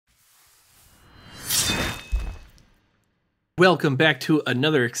Welcome back to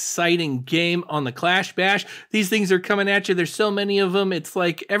another exciting game on the Clash Bash. These things are coming at you. There's so many of them. It's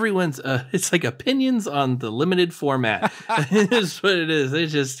like everyone's, it's like opinions on the limited format. That's what it is. They're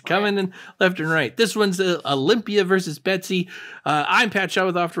just coming in left and right. This one's Olympia versus Betsy. I'm Pat Shaw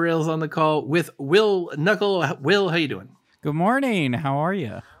with Off the Rails on the call with Will Nuckolls. Will, how you doing? Good morning. How are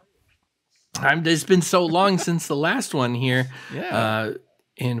you? It's been so long since the last one here. Yeah.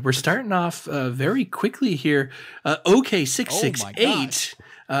 And we're starting off very quickly here.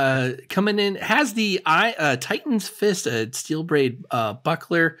 OK668 coming in has the Titan's Fist, a steel braid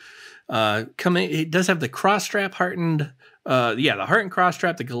buckler. Coming, it does have the cross strap, hardened. The hardened cross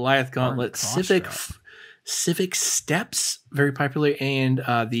strap, the Goliath gauntlet, Civic Steps, very popular, and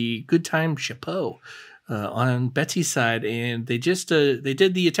the Good Time Chapeau. On Betsy's side, and they just they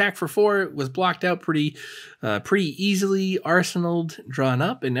did the attack for 4. It was blocked out pretty easily, arsenaled, drawn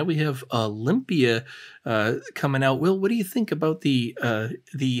up, and now we have Olympia coming out. Will, what do you think about the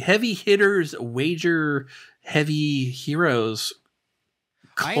heavy hitters, wager heavy heroes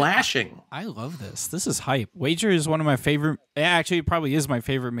clashing? I love this. This is hype. Wager is one of my favorite. Actually, it probably is my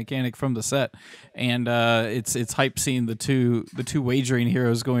favorite mechanic from the set, and it's hype seeing the two wagering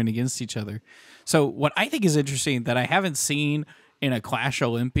heroes going against each other. So what I think is interesting that I haven't seen in a Clash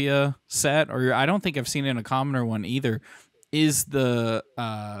Olympia set, or I don't think I've seen it in a commoner one either, is the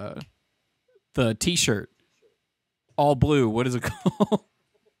T-shirt, all blue. What is it called?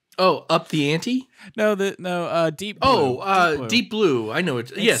 Oh, up the ante? No, deep blue. Deep blue. I know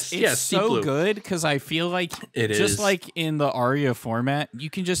it. Yes, it's so deep blue. Good because I feel like like in the Aria format,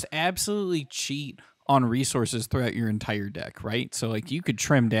 you can just absolutely cheat on resources throughout your entire deck, right? So like you could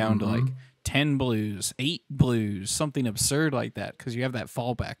trim down to like 10 blues, 8 blues, something absurd like that, because you have that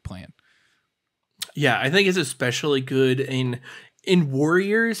fallback plan. Yeah, I think it's especially good in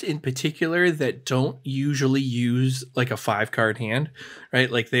warriors in particular that don't usually use like a 5-card hand,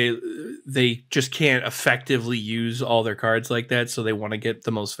 right? Like they just can't effectively use all their cards like that, so they want to get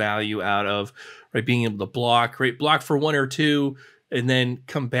the most value out of being able to block for 1 or 2. And then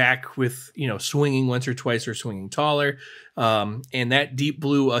come back with, swinging once or twice or swinging taller. And that deep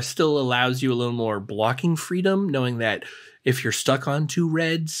blue still allows you a little more blocking freedom, knowing that if you're stuck on 2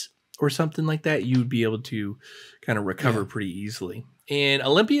 reds or something like that, you'd be able to kind of recover pretty easily. And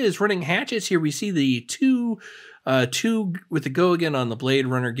Olympia is running hatchets here. We see the two with the Go Again on the Blade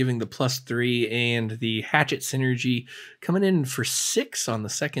Runner giving the +3, and the hatchet synergy coming in for 6 on the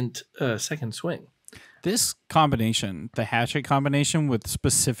second swing. This combination, the hatchet combination with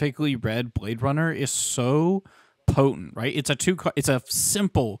specifically red Blade Runner, is so potent, right? It's a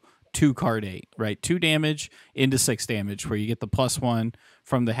simple 2-card 8, right? 2 damage into 6 damage, where you get the +1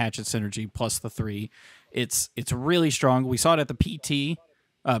 from the hatchet synergy plus the 3. It's really strong. We saw it at the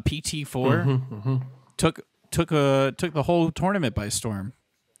PT4. Took the whole tournament by storm.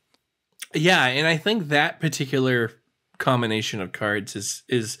 Yeah, and I think that particular combination of cards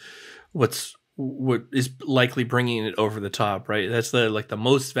is what is likely bringing it over the top, right? That's the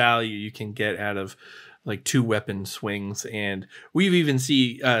most value you can get out of like 2 weapon swings. And we've even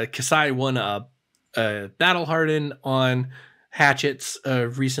see Kasai won a battle harden on hatchets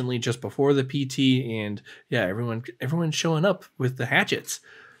recently, just before the PT, and yeah, everyone's showing up with the hatchets.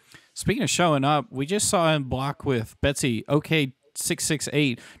 Speaking of showing up, we just saw him block with Betsy.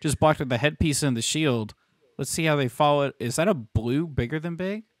 OK668 just blocked with the headpiece and the shield. Let's see how they follow it. Is that a blue bigger than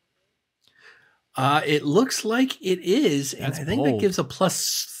big? It looks like it is, and I think bold. that gives a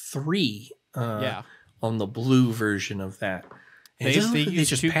 +3 on the blue version of that. And they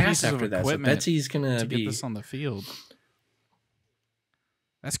just pass after that, so Betsy's gonna get this on the field.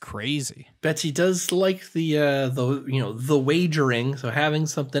 That's crazy. Betsy does like the wagering, so having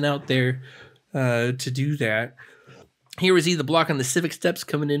something out there to do that. Here we see the block on the Civic Steps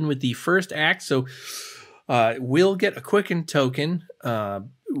coming in with the first act, so we'll get a quicken token,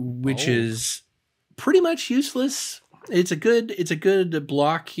 which is pretty much useless. It's a good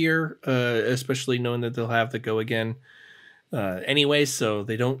block here, especially knowing that they'll have the Go Again anyway, so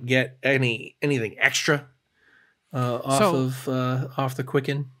they don't get anything extra off the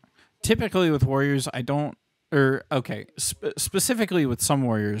quicken. Typically with warriors, I don't, specifically with some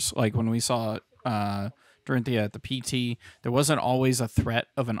warriors, like when we saw during the PT, there wasn't always a threat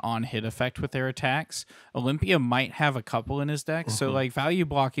of an on-hit effect with their attacks. Olympia might have a couple in his deck, so like value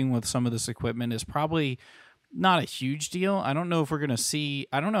blocking with some of this equipment is probably not a huge deal. I don't know if we're going to see,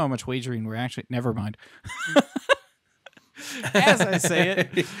 I don't know how much wagering we're actually, never mind. As I say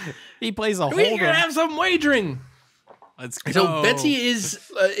it, he plays a We're going to have some wagering. Let's go. So Betsy is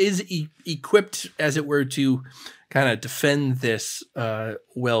equipped, as it were, to kind of defend this.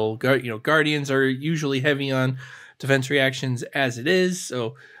 Guardians are usually heavy on defense reactions as it is.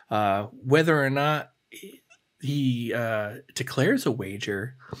 So whether or not he declares a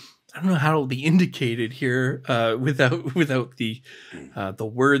wager, I don't know how it'll be indicated here without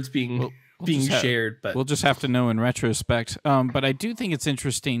the words being shared. But we'll just have to know in retrospect. But I do think it's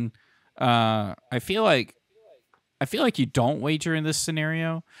interesting. I feel like you don't wager in this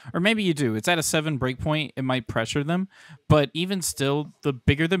scenario, or maybe you do. It's at a 7 breakpoint. It might pressure them, but even still, the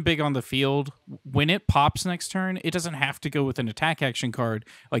bigger than big on the field, when it pops next turn, it doesn't have to go with an attack action card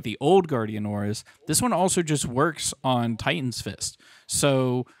like the old Guardian Auras. This one also just works on Titan's Fist.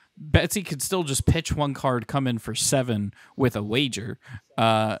 So Betsy could still just pitch one card, come in for 7 with a wager,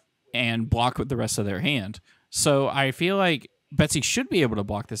 and block with the rest of their hand. So I feel like Betsy should be able to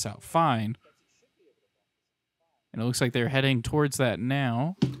block this out fine. And it looks like they're heading towards that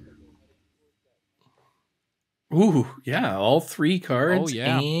now. Ooh, yeah, all 3 cards. Oh,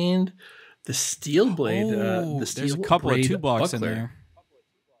 yeah. And the Steel Blade. There's a couple of 2-blocks in there.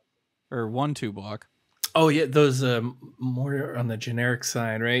 Or 1 2-block. Oh, yeah, those more on the generic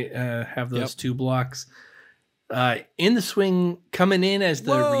side, right? Have those 2 blocks. In the swing, coming in as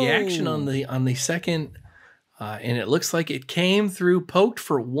the reaction on the second. And it looks like it came through, poked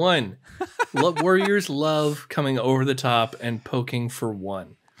for 1. Warriors love coming over the top and poking for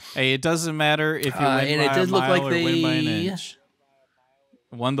 1. Hey, it doesn't matter if you win by and it did look like they win by an inch.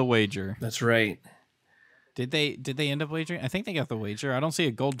 Won the wager. That's right. Did they end up wagering? I think they got the wager. I don't see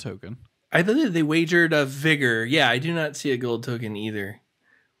a gold token. I believe they wagered a Vigor. Yeah, I do not see a gold token either.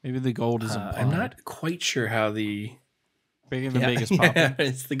 Maybe the gold is implied. I'm not quite sure how the... Bigger than big is popping. Yeah,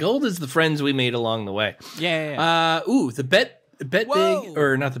 it's the gold is the friends we made along the way. Yeah. The bet big,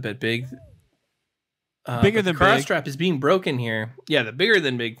 or not the bet big. Bigger than cross big. strap is being broken here. Yeah, the bigger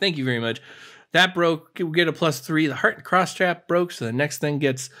than big. Thank you very much. That broke. We get a +3. The heart cross strap broke, so the next thing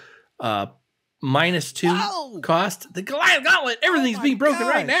gets -2 cost. The Goliath Gauntlet. Everything's being broken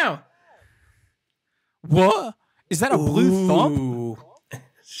right now. What? Is that a blue thump?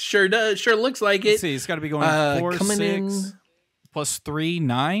 Sure does. Sure looks like it. Let's see. It's got to be going 4, coming 6, in. +3,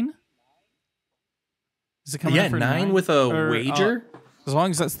 9? Is it coming in for 9 with a wager? As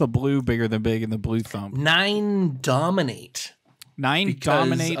long as that's the blue bigger than big and the blue thump. 9 dominate. 9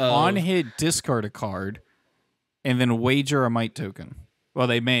 dominate, on hit, discard a card, and then wager a might token. Well,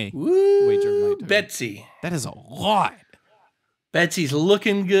 they may wager a might token. Betsy. That is a lot. Betsy's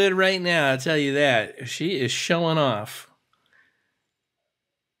looking good right now, I'll tell you that. She is showing off.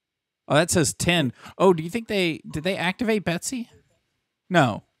 Oh, that says 10. Oh, do you think did they activate Betsy?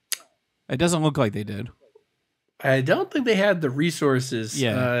 No. It doesn't look like they did. I don't think they had the resources.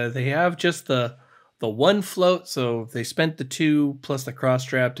 Yeah. They have just the 1 float, so they spent the 2 plus the cross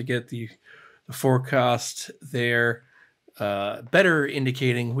strap to get the 4 cost there. Better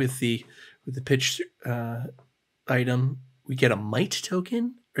indicating with the pitch item, we get a might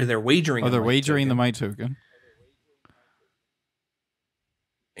token, or they're wagering. Oh, they're wagering the might token.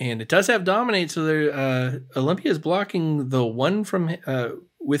 And it does have dominate, so Olympia is blocking the 1 from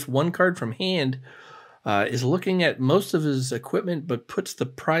with 1 card from hand. Is looking at most of his equipment, but puts the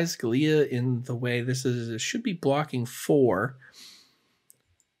prize Galea in the way. It should be blocking 4.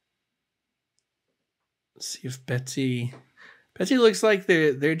 Let's see if Betsy looks like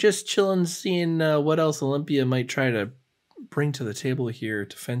they're just chilling, seeing what else Olympia might try to bring to the table here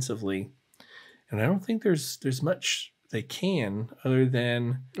defensively. And I don't think there's much they can other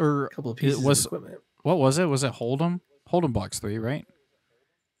than a couple of pieces of equipment. What was it? Was it Hold'em? Hold'em blocks 3, right?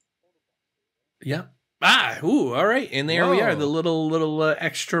 Yeah. All right. And there we are. The little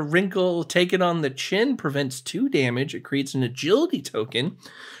extra wrinkle taken on the chin prevents 2 damage. It creates an agility token.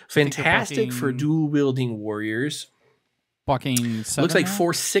 Fantastic for dual wielding warriors. Blocking 7. Looks like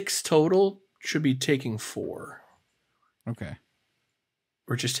 4/6 total. Should be taking 4. Okay.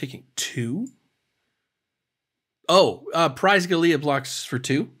 We're just taking 2. Oh, prize Galea blocks for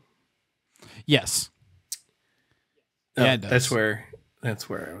 2. Yes. Yeah, it does. That's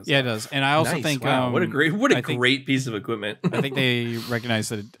where I was. Yeah, it does. And I also think what a great piece of equipment. I think they recognize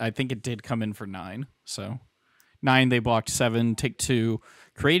that I think it did come in for 9. So 9, they blocked 7, take 2,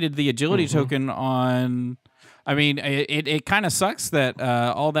 created the agility token on. I mean, it kind of sucks that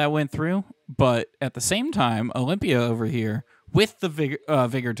all that went through, but at the same time, Olympia over here with the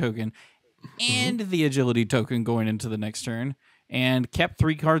vigor token and the agility token going into the next turn, and kept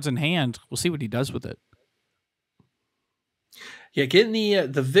 3 cards in hand. We'll see what he does with it. Yeah, getting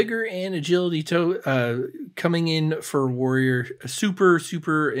the vigor and agility coming in for warrior,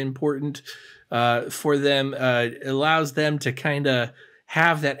 super important for them. Allows them to kind of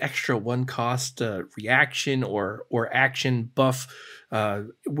have that extra 1 cost reaction or action buff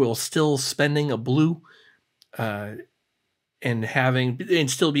while still spending a blue. and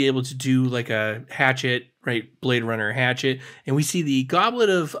still be able to do like a hatchet, right? Blade Runner hatchet. And we see the Goblet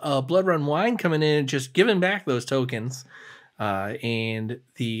of Blood Run Wine coming in and just giving back those tokens. And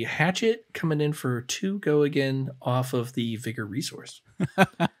the hatchet coming in for 2 go again off of the Vigor resource.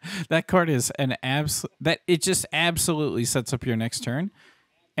 That card is an it just absolutely sets up your next turn.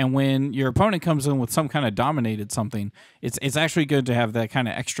 And when your opponent comes in with some kind of dominated something, it's actually good to have that kind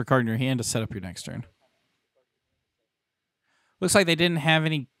of extra card in your hand to set up your next turn. Looks like they didn't have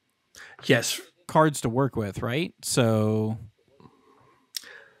any cards to work with, right? So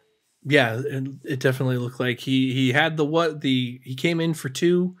yeah, it definitely looked like he had he came in for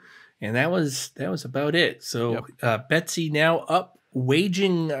 2, and that was about it. So Betsy now up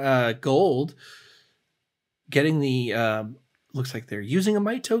waging gold, getting the looks like they're using a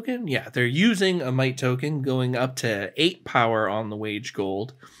might token. Yeah, they're using a might token, going up to 8 power on the wage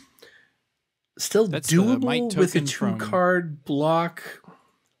gold. Still doable with a 2-card block.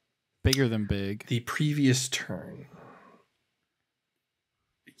 Bigger than big. The previous turn.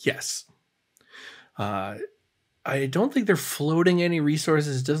 Yes. I don't think they're floating any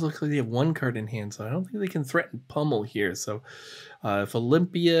resources. It does look like they have 1 card in hand, so I don't think they can threaten pummel here. So if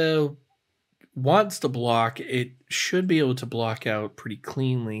Olympia wants to block, it should be able to block out pretty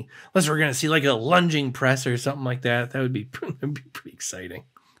cleanly. Unless we're going to see like a lunging press or something like that. That would be pretty exciting.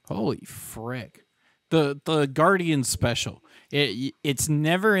 Holy frick. The Guardian special. It's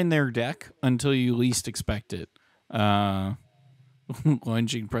never in their deck until you least expect it.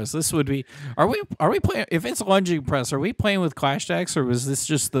 Lunging press. This would be are we playing if it's lunging press, are we playing with Clash decks, or was this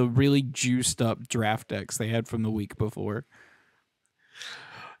just the really juiced up draft decks they had from the week before?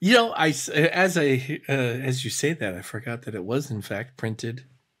 You know, as you say that, I forgot that it was in fact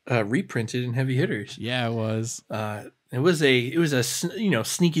reprinted in Heavy Hitters. Yeah, it was. It was a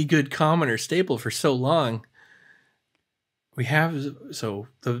sneaky good common or staple for so long. We have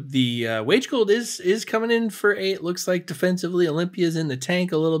the wage gold is coming in for 8. Looks like defensively Olympia's in the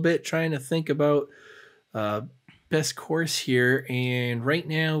tank a little bit, trying to think about best course here. And right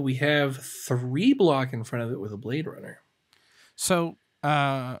now we have 3 block in front of it with a Blade Runner. So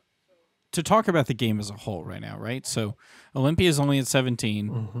to talk about the game as a whole right now, right? So Olympia is only at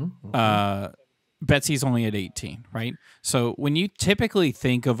 17. Betsy's only at 18, right? So when you typically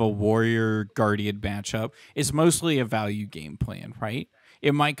think of a Warrior Guardian matchup, it's mostly a value game plan, right?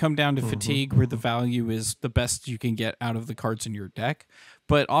 It might come down to fatigue, where the value is the best you can get out of the cards in your deck,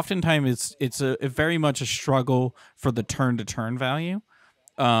 but oftentimes it's a very much a struggle for the turn-to-turn value,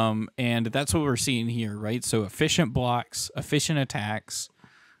 and that's what we're seeing here, right? So efficient blocks, efficient attacks,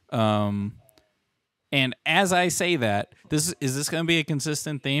 and as I say that, is this going to be a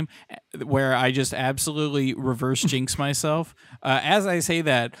consistent theme where I just absolutely reverse jinx myself? As I say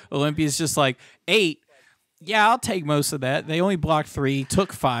that, Olympia's just like 8. Yeah, I'll take most of that. They only blocked 3,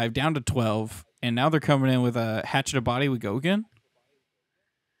 took 5, down to 12, and now they're coming in with a hatchet of body with GoAgain.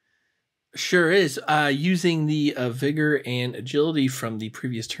 Sure is. Using the vigor and agility from the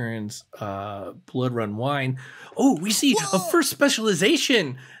previous turn's Blood Run Wine. Oh, we see a first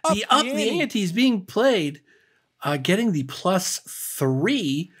specialization. The up the ante is being played. Getting the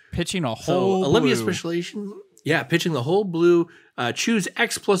 +3. Pitching a whole Olympia specialization. Yeah, pitching the whole blue. Choose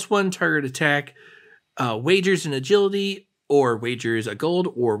X+1 target attack. Wagers an agility, or wagers a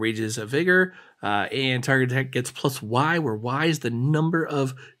gold, or wagers a vigor. And target attack gets +Y, where Y is the number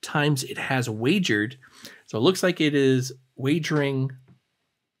of times it has wagered. So it looks like it is wagering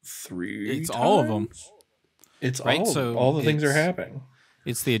 3 It's times? all of them. It's right? all the things are happening.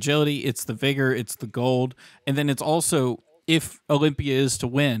 It's the agility, it's the vigor, it's the gold, and then it's also, if Olympia is to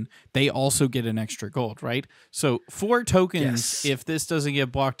win, they also get an extra gold, right? So 4 tokens if this doesn't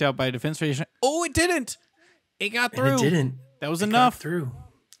get blocked out by a defense variation. Oh, it didn't! It got through. And it didn't. That was enough. Got through.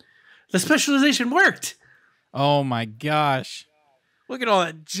 The specialization worked. Oh my gosh. Look at all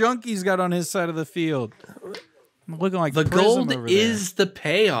that junk he's got on his side of the field. I'm looking like the gold is the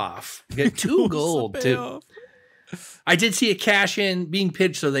payoff. You get 2 gold too. I did see a cash in being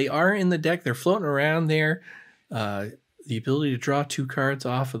pitched, so they are in the deck. They're floating around there. The ability to draw 2 cards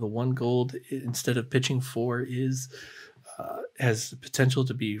off of the 1 gold instead of pitching 4 has the potential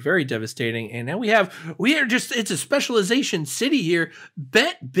to be very devastating. And now we are just, it's a specialization city here.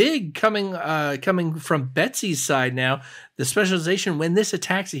 Bet big coming from Betsy's side now. The specialization, when this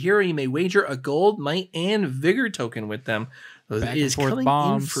attacks a hero, you may wager a gold, might, and vigor token with them. It is coming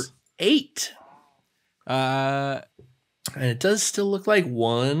in for 8. And it does still look like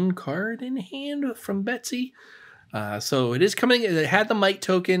 1 card in hand from Betsy. So it is coming. It had the might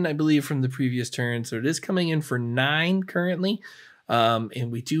token, I believe, from the previous turn. So it is coming in for 9 currently.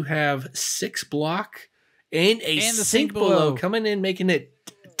 And we do have 6 block And a And the sink below coming in, making it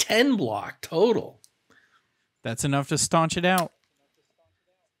 10 block total. That's enough to staunch it out.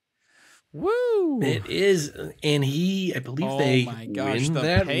 Woo! It is, and I believe they win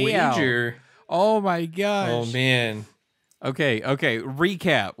that wager. Oh my gosh! Oh man! Okay.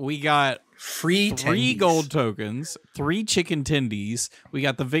 Recap: we got three gold tokens, 3 chicken tendies. We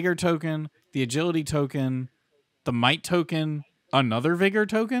got the vigor token, the agility token, the might token, another vigor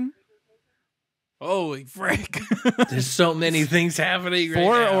token. Holy frick! There's so many things happening.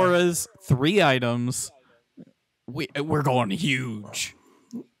 4 auras, 3 items. We're going huge.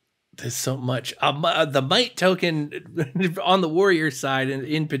 There's so much. The might token on the warrior side,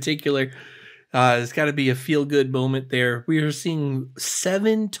 in particular, it's got to be a feel good moment there. We are seeing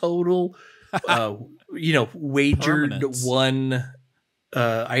 7 total, wagered one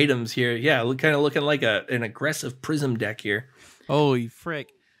items here. Yeah, kind of looking like an aggressive prism deck here. Holy frick!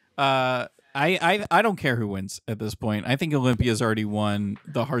 I don't care who wins at this point. I think Olympia's already won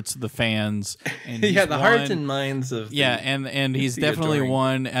the hearts of the fans. And the hearts and minds of and he's definitely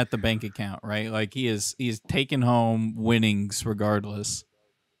won at the bank account, right? Like he's taken home winnings regardless.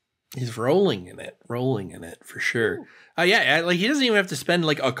 He's rolling in it for sure. Like he doesn't even have to spend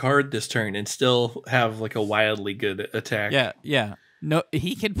like a card this turn and still have like a wildly good attack. Yeah. No,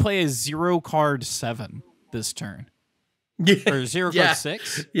 he can play a 0-card 7 this turn. Yeah. Or 0-card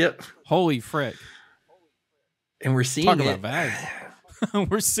 6? Yep. Holy frick. And we're seeing Talk about value.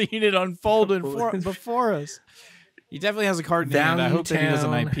 We're seeing it unfold before us. He definitely has a card in hand. I hope that he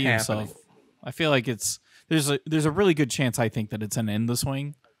doesn't IP himself. I feel like there's a really good chance I think that it's an end the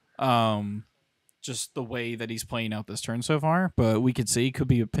swing. Just the way that he's playing out this turn so far. But we could see could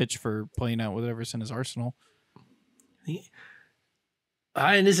be a pitch for playing out whatever's in his arsenal.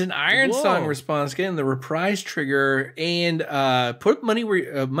 And it's an Iron Song response, getting the reprise trigger, and put money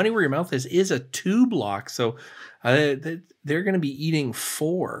where your mouth is a 2 block. So they're going to be eating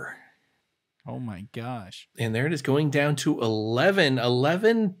 4. Oh my gosh! And there it is, going down to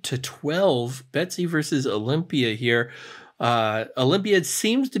 11 to 12. Betsy versus Olympia here. Olympia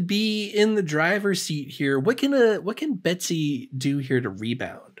seems to be in the driver's seat here. What can Betsy do here to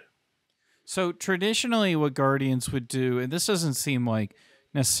rebound? So traditionally what Guardians would do, and this doesn't seem like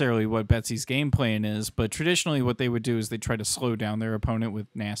necessarily what Betsy's game plan is, but traditionally what they would do is they try to slow down their opponent with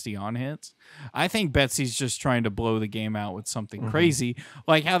nasty on hits. I think Betsy's just trying to blow the game out with something crazy,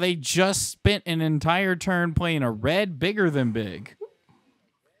 like how they just spent an entire turn playing a red bigger than big.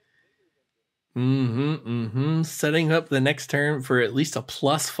 Setting up the next turn for at least a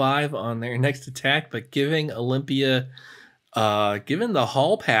 +5 on their next attack, but giving Olympia given the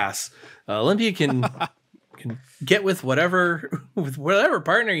hall pass, Olympia can get with whatever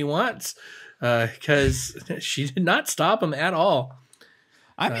partner he wants, because she did not stop him at all.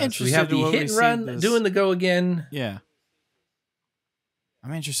 I'm interested. So we have the hit and run doing the go again. Yeah,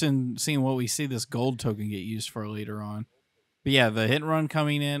 I'm interested in seeing what we see this gold token get used for later on. But yeah, the hit and run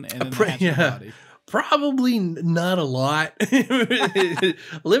coming in, and then the body. Probably not a lot.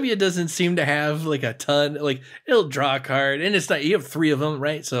 Olympia doesn't seem to have like a ton. Like, it'll draw a card, and it's not. You have 3 of them,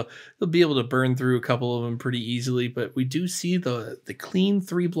 right? So they'll be able to burn through a couple of them pretty easily. But we do see the clean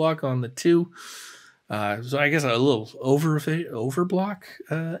 3 block on the 2. So I guess a little over block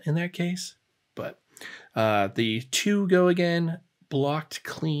in that case. But the 2 go again, blocked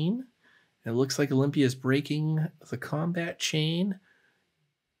clean. It looks like Olympia is breaking the combat chain.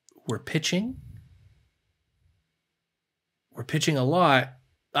 We're pitching. We're pitching a lot.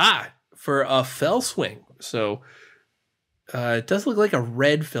 For a fell swing. So it does look like a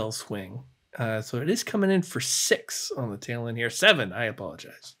red fell swing. So it is coming in for 6 on the tail end here. 7, I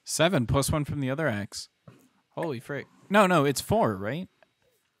apologize. 7 +1 from the other axe. Holy frick. No, it's 4, right?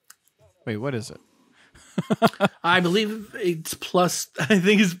 Wait, what is it? I believe it's plus. I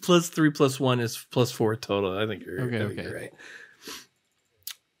think it's +3 +1 is +4 total. I think you're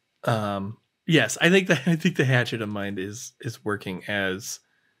right. Yes, I think the Hatchet of Mind is working as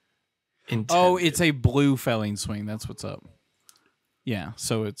intended. Oh, it's a blue felling swing. That's what's up. Yeah,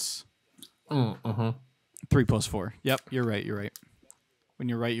 so it's 3 +4. Yep, you're right. When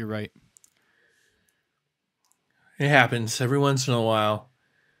you're right, you're right. It happens every once in a while.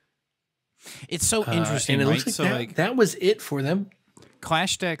 It's so interesting, and it right? looks like that was it for them.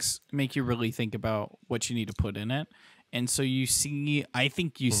 Clash decks make you really think about what you need to put in it. And so I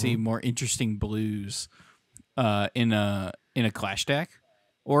think you see more interesting blues in a Clash deck,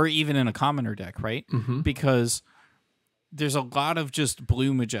 or even in a commoner deck, right? Because there's a lot of just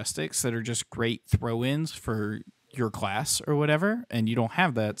blue Majestics that are just great throw-ins for your class or whatever, and you don't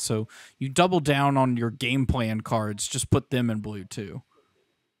have that. So you double down on your game plan cards, just put them in blue too.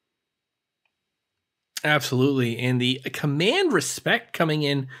 Absolutely. And the command respect coming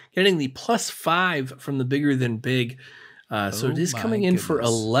in, getting the +5 from the bigger than big. So it is coming in for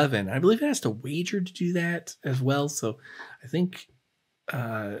 11. I believe it has to wager to do that as well. So I think...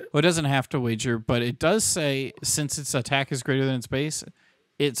 well, it doesn't have to wager, but it does say since its attack is greater than its base,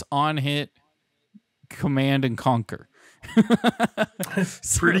 it's on hit, command, and conquer.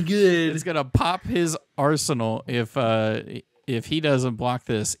 Pretty good. It's gonna pop his arsenal if he doesn't block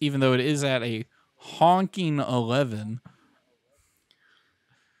this, even though it is at a honking 11.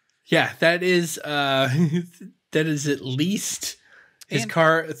 Yeah, that is that is at least his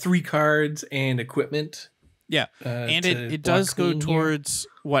 3 cards and equipment. Yeah, and it does go towards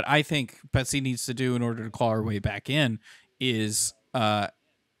what I think Betsy needs to do in order to claw her way back in is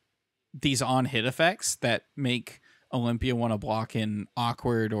these on-hit effects that make Olympia want to block in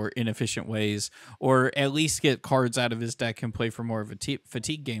awkward or inefficient ways, or at least get cards out of his deck and play for more of a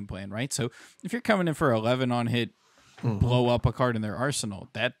fatigue game plan, right? So if you're coming in for 11 on-hit, blow up a card in their arsenal,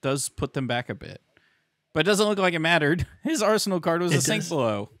 that does put them back a bit. But it doesn't look like it mattered. His arsenal card was a sink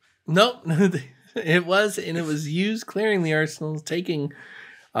blow. Nope. It was, and it was used clearing the arsenal, taking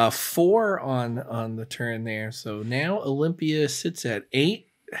 4 on the turn there. So now Olympia sits at 8,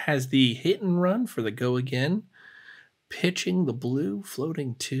 has the hit and run for the go again, pitching the blue,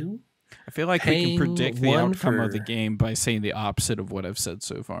 floating 2. I feel like we can predict the outcome of the game by saying the opposite of what I've said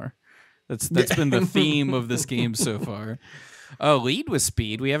so far. That's been the theme of this game so far. Oh, lead with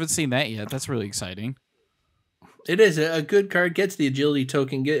speed. We haven't seen that yet. That's really exciting. It is a good card. Gets the agility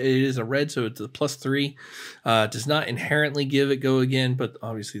token. It is a red, so it's a +3. Does not inherently give it go again, but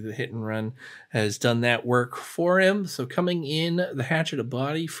obviously the hit and run has done that work for him. So coming in the hatchet of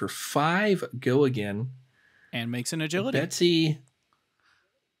body for 5 go again. And makes an agility. Betsy.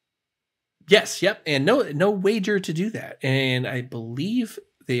 Yes, yep. And no wager to do that. And I believe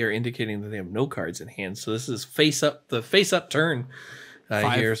they are indicating that they have no cards in hand. So this is the face up turn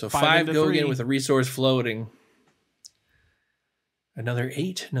here. So 5 go again with a resource floating. Another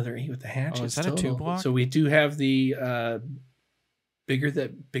 8 with the hatchet. Oh, is that a 2 block? So we do have the bigger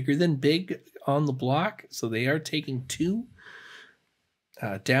than big on the block. So they are taking 2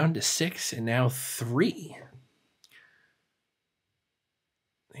 down to 6 and now 3.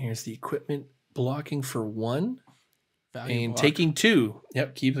 Here's the equipment blocking for 1 and taking 2.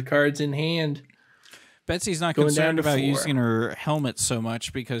 Yep, keep the cards in hand. Betsy's not concerned about using her helmet so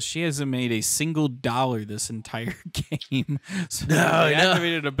much because she hasn't made a single dollar this entire game. So the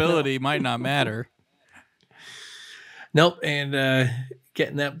activated ability might not matter. Nope, and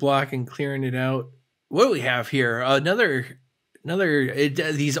getting that block and clearing it out. What do we have here?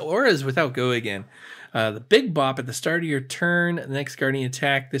 These auras without go again. The big bop at the start of your turn, the next guardian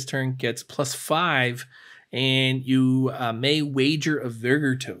attack this turn gets +5, and you may wager a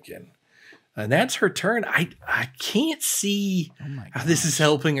Vigor token. And that's her turn. I can't see how this is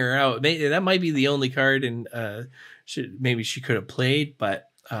helping her out. That might be the only card, and maybe she could have played. But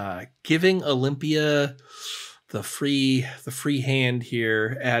giving Olympia the free hand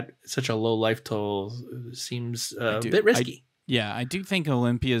here at such a low life total seems a bit risky. I do think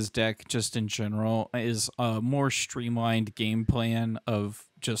Olympia's deck, just in general, is a more streamlined game plan of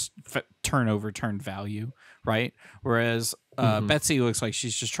just turn over turn value, right? Whereas Betsy looks like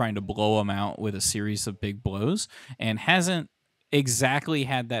she's just trying to blow them out with a series of big blows and hasn't exactly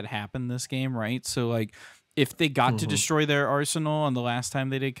had that happen this game, right? So, like, if they got to destroy their arsenal on the last time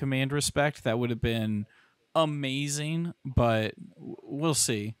they did Command Respect, that would have been amazing, but we'll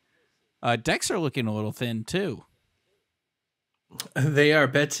see. Decks are looking a little thin, too. They are.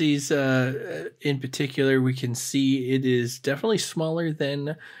 Betsy's in particular, we can see it is definitely smaller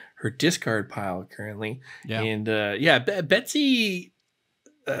than her discard pile currently. Yeah. And Betsy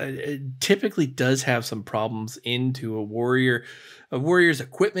typically does have some problems into a warrior. A warrior's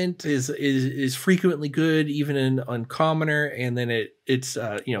equipment is frequently good, even on commoner, and then it's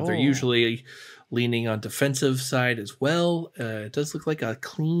they're usually leaning on defensive side as well. It does look like a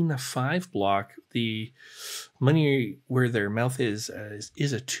clean 5 block. The money where their mouth is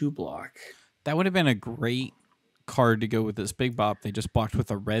a 2 block. That would have been a great card to go with this big bop. They just blocked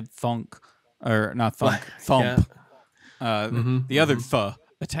with a red thump. The other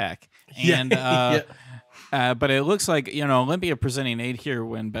attack. And but it looks like, Olympia presenting 8 here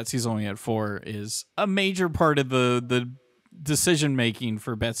when Betsy's only at 4 is a major part of the decision making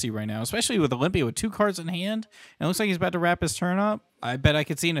for Betsy right now, especially with Olympia with 2 cards in hand. And it looks like he's about to wrap his turn up. I bet I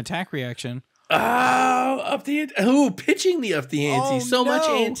could see an attack reaction. Pitching the up the ante. Much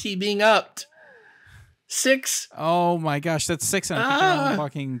ante being upped. 6. Oh my gosh, that's 6, and I think I'm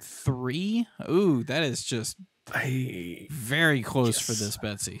blocking 3. Ooh, that is just very close for this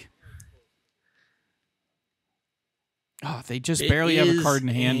Betsy. Oh, they just barely have a card in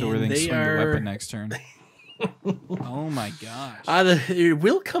hand, or they can swing the weapon next turn. Oh my gosh. It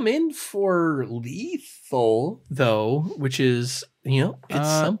will come in for lethal, though, which is, it's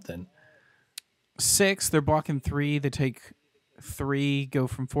something. 6, they're blocking 3. They take 3, go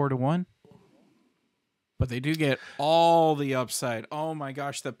from 4 to 1. But they do get all the upside. Oh my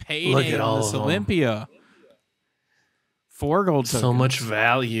gosh, the payday on this Olympia. 4 gold tokens. So much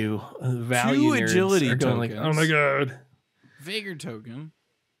value. 2 agility tokens. Like, oh my god. Vigor token.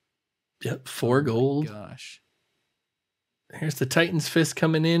 Yep, 4 gold. Oh my gosh. Here's the Titan's Fist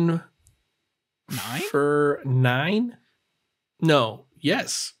coming in. 9? For 9? No.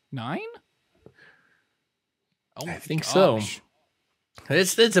 Yes. 9? Oh, I think so.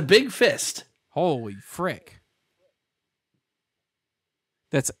 It's a big fist. Holy frick.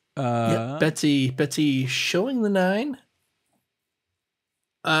 That's Betsy showing the 9.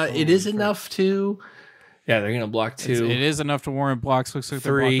 It is enough to they're gonna block 2. It is enough to warrant blocks. Looks like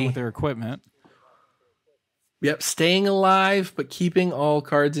 3. They're blocking with their equipment. Yep, staying alive but keeping all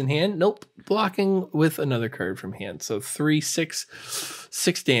cards in hand. Nope, blocking with another card from hand. So 3,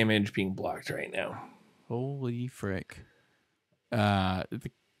 6 damage being blocked right now. Holy frick.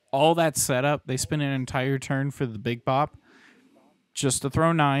 All that setup, they spend an entire turn for the big bop just to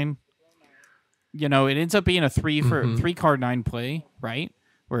throw 9. It ends up being a 3 card 9 play, right?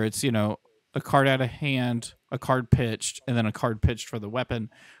 Where it's, a card out of hand, a card pitched, and then a card pitched for the weapon.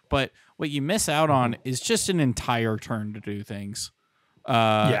 But what you miss out on is just an entire turn to do things.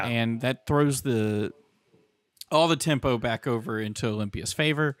 And that throws all the tempo back over into Olympia's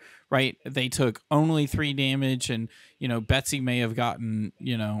favor, right? They took only 3 damage, and, Betsy may have gotten,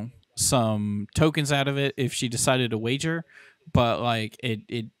 some tokens out of it if she decided to wager, but like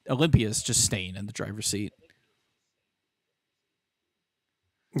Olympia's just staying in the driver's seat.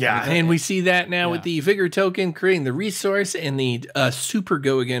 Yeah, and we see that now with the Vigor token creating the resource and the super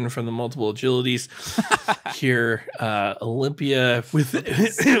go again from the multiple agilities. Here, Olympia with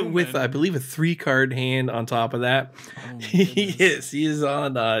I believe a 3 card hand on top of that. Oh, he is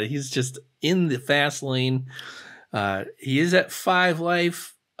on. He's just in the fast lane. He is at 5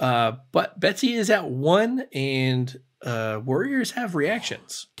 life, but Betsy is at 1, and warriors have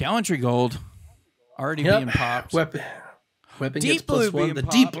reactions. Gallantry gold already being popped. Weapon deep gets +1. The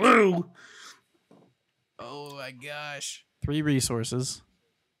deep blue. Oh my gosh. 3 resources.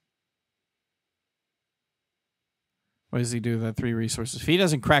 What does he do with that 3 resources? If he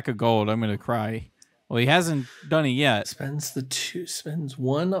doesn't crack a gold, I'm going to cry. Well, he hasn't done it yet. Spends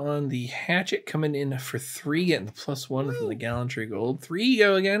 1 on the hatchet coming in for 3, getting the +1 from the gallantry gold. 3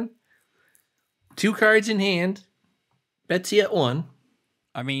 go again. 2 cards in hand. Betsy at 1.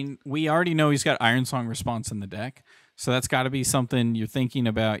 I mean, we already know he's got Iron Song response in the deck. So that's got to be something you're thinking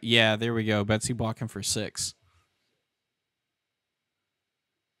about. Yeah, there we go. Betsy blocking for 6.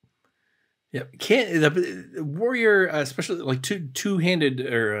 Yep. The warrior, especially like two-handed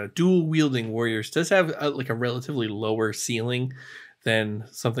or dual-wielding warriors, does have like a relatively lower ceiling than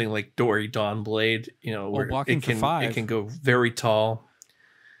something like Dory Dawnblade. Where blocking for 5. It can go very tall.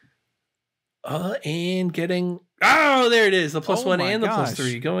 And getting there it is, the +1 and the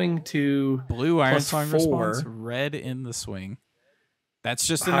 +3 going to blue Iron Song response, red in the swing. That's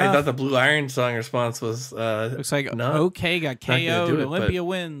just enough. I thought the blue Iron Song response was looks like okay, got KO'd. Olympia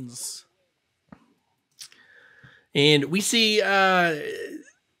wins. And we see that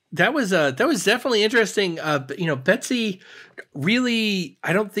was definitely interesting. Betsy really,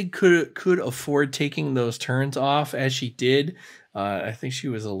 I don't think could afford taking those turns off as she did. I think she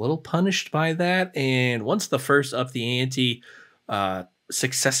was a little punished by that. And once the first up the ante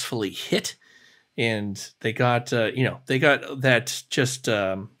successfully hit, and they got that just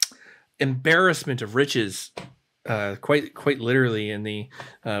embarrassment of riches, quite literally in the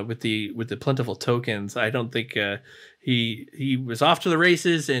with the plentiful tokens. I don't think he was off to the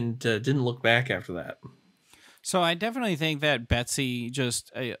races and didn't look back after that. So I definitely think that Betsy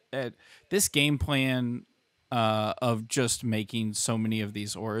just this game plan of just making so many of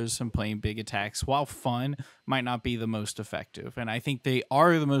these auras and playing big attacks, while fun, might not be the most effective. And I think they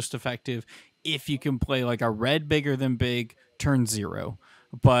are the most effective if you can play like a red bigger than big turn 0.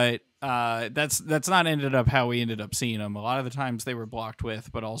 But that's not ended up how we ended up seeing them. A lot of the times they were blocked with,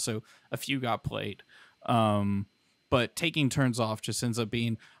 but also a few got played. But taking turns off just ends up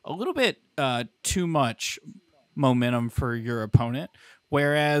being a little bit too much momentum for your opponent.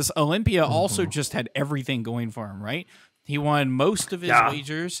 Whereas Olympia also just had everything going for him, right? He won most of his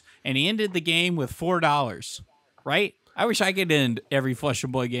wagers, and he ended the game with $4, right? I wish I could end every Flush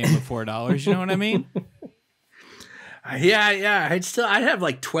and Boy game with $4. You know what I mean? Yeah. I'd have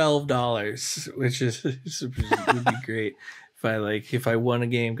like $12, which would be great. If I won a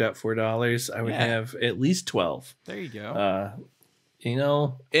game, got $4, I would have at least 12. There you go.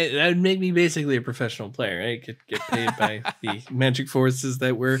 That would make me basically a professional player, right? Get paid by the magic forces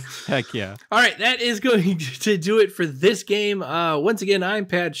that we're. Heck yeah. All right, that is going to do it for this game. Once again, I'm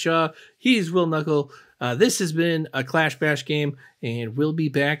Pat Shaw. He's Will Nuckolls. This has been a Clash Bash game, and we'll be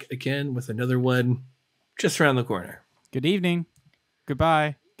back again with another one just around the corner. Good evening.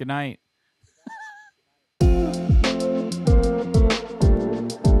 Goodbye. Good night.